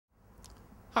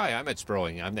Hi, I'm Ed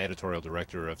Sperling. I'm the editorial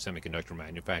director of Semiconductor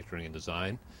Manufacturing and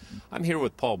Design. I'm here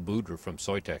with Paul Boudre from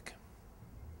Soitec.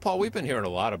 Paul, we've been hearing a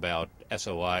lot about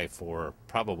SOI for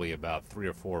probably about 3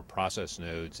 or 4 process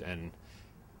nodes, and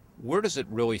where does it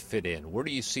really fit in? Where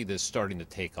do you see this starting to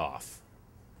take off?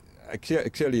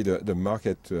 Clearly, the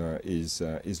market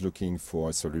is looking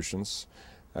for solutions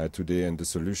today, and the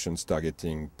solutions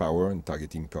targeting power and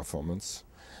targeting performance.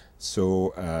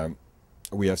 So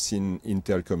we have seen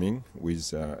Intel coming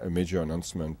with a major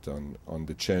announcement on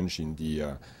the change in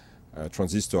the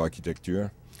transistor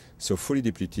architecture. So fully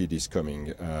depleted is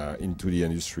coming into the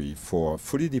industry. For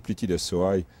fully depleted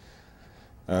SOI,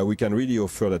 we can really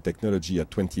offer the technology at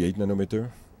 28 nanometer,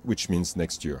 which means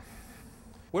next year.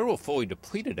 Where will fully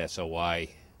depleted SOI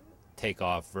take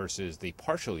off versus the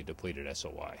partially depleted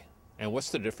SOI? And what's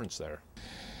the difference there?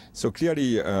 So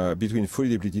clearly, between fully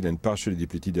depleted and partially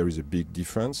depleted, there is a big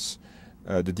difference.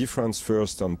 The difference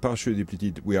first, on partially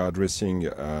depleted, we are addressing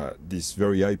this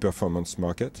very high performance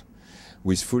market.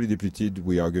 With fully depleted,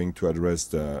 we are going to address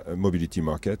the mobility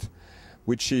market,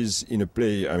 which is in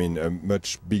a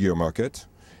much bigger market,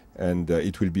 and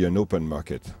it will be an open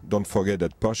market. Don't forget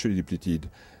that partially depleted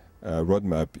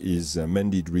roadmap is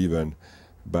mainly driven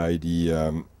by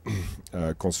the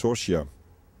consortia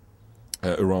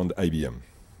around IBM.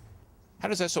 How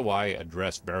does SOI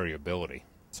address variability?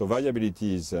 So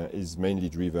variability is mainly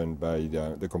driven by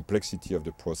the complexity of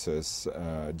the process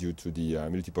due to the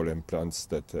multiple implants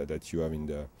that you have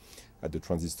at the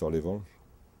transistor level.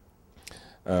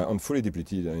 On fully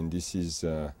depleted, and this is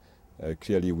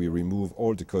clearly we remove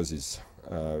all the causes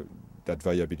that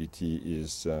variability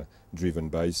is driven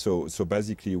by. So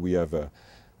basically we have a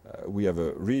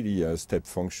really step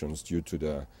functions due to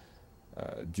the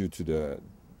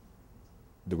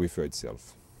wafer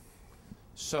itself.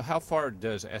 So how far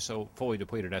does fully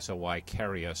depleted SOI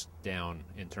carry us down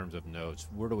in terms of nodes?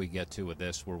 Where do we get to with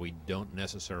this where we don't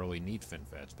necessarily need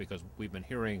FinFETs? Because we've been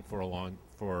hearing for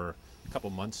a couple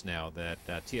months now that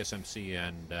TSMC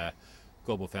and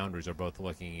Global Foundries are both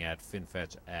looking at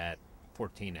FinFETs at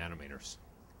 14 nanometers.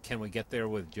 Can we get there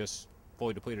with just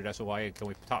fully depleted SOI, and can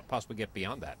we possibly get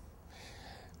beyond that?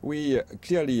 We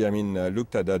clearly,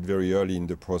 looked at that very early in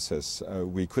the process.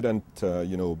 We couldn't,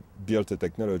 build a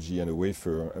technology and a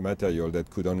wafer, a material that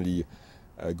could only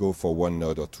go for 1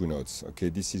 node or 2 nodes. Okay,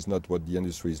 this is not what the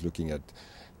industry is looking at.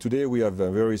 Today, we have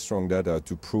very strong data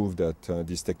to prove that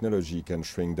this technology can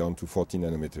shrink down to 14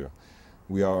 nanometer.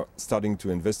 We are starting to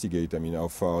investigate, how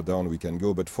far down we can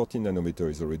go, but 14 nanometer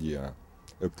is already a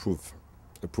proof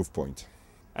point.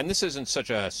 And this isn't such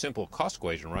a simple cost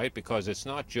equation, right? Because it's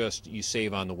not just you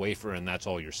save on the wafer and that's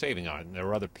all you're saving on. There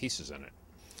are other pieces in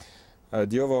it.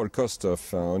 The overall cost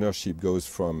of ownership goes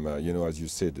from, as you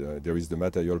said, there is the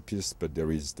material piece, but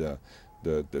there is the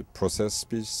process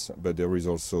piece, but there is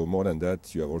also more than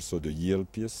that. You have also the yield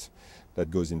piece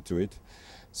that goes into it.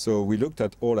 So we looked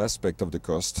at all aspects of the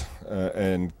cost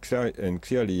and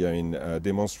clearly,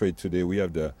 demonstrate today we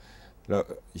have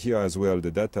here as well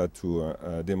the data to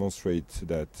demonstrate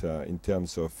that in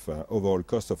terms of overall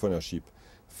cost of ownership,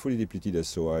 fully depleted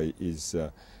SOI is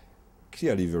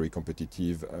clearly very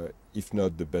competitive, if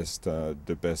not the best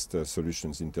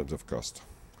solutions in terms of cost.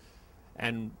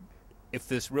 And if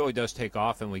this really does take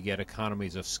off and we get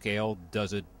economies of scale,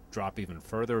 does it drop even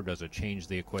further? Does it change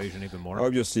the equation even more?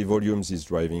 Obviously, volumes is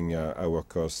driving our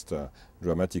cost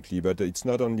dramatically, but it's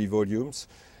not only volumes.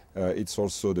 It's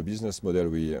also the business model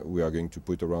we are going to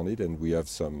put around it, and we have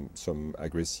some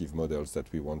aggressive models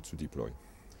that we want to deploy.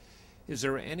 Is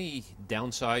there any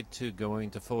downside to going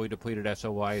to fully depleted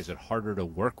SOI? Is it harder to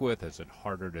work with? Is it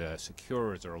harder to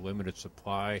secure? Is there a limited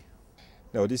supply?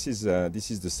 No, this is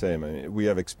the same. We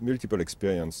have multiple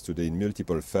experience today in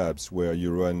multiple fabs where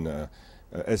you run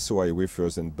SOI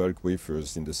wafers and bulk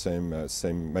wafers in the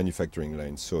same manufacturing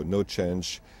line. So no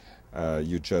change.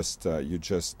 You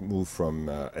just move from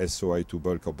SOI to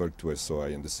bulk or bulk to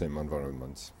SOI in the same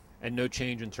environment. And no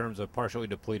change in terms of partially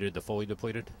depleted to fully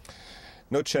depleted?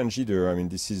 No change either.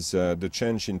 This is the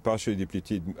change in partially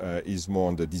depleted is more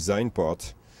on the design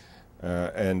part,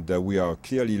 and we are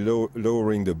clearly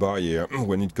lowering the barrier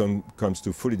when it comes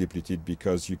to fully depleted,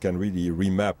 because you can really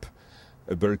remap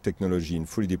a bulk technology in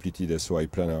fully depleted SOI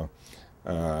planar.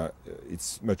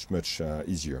 It's much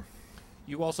easier.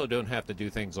 You also don't have to do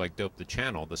things like dope the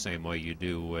channel the same way you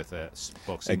do with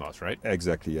bulk CMOS, right?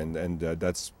 Exactly, and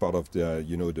that's part of the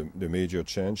the major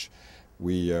change.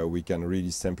 We can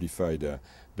really simplify the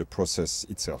process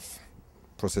itself,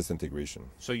 process integration.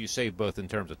 So you save both in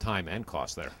terms of time and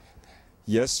cost there.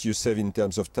 Yes, you save in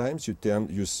terms of time.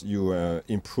 You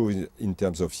improve in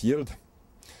terms of yield,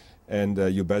 And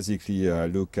you basically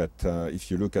look at,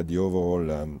 if you look at the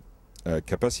overall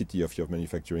capacity of your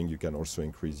manufacturing, you can also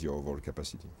increase your overall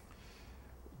capacity.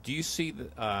 Do you see the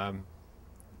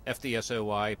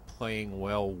FD-SOI playing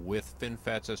well with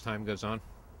FinFETs as time goes on?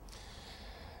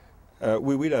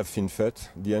 We will have FinFET.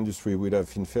 The industry will have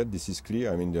FinFET. This is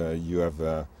clear. I mean, you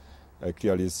have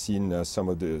clearly seen some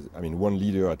of the, I mean, one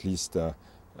leader at least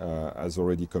has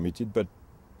already committed, but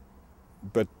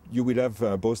you will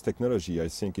have both technology. I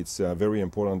think it's very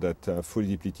important that fully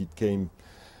depleted came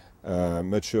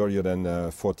much earlier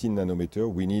than 14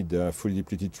 nanometer. We need fully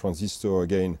depleted transistor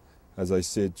again, as I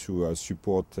said, to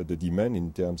support the demand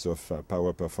in terms of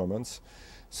power performance.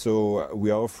 So we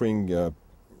are offering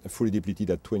fully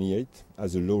depleted at 28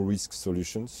 as a low-risk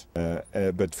solutions.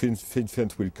 But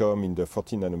FinFET will come in the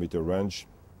 14 nanometer range,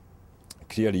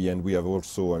 clearly, and we have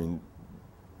also, I mean,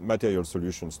 material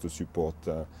solutions to support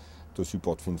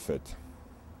FinFET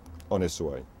on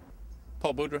SOI.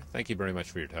 Paul Boudre, thank you very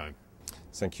much for your time.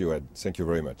 Thank you, Ed. Thank you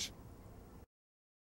very much.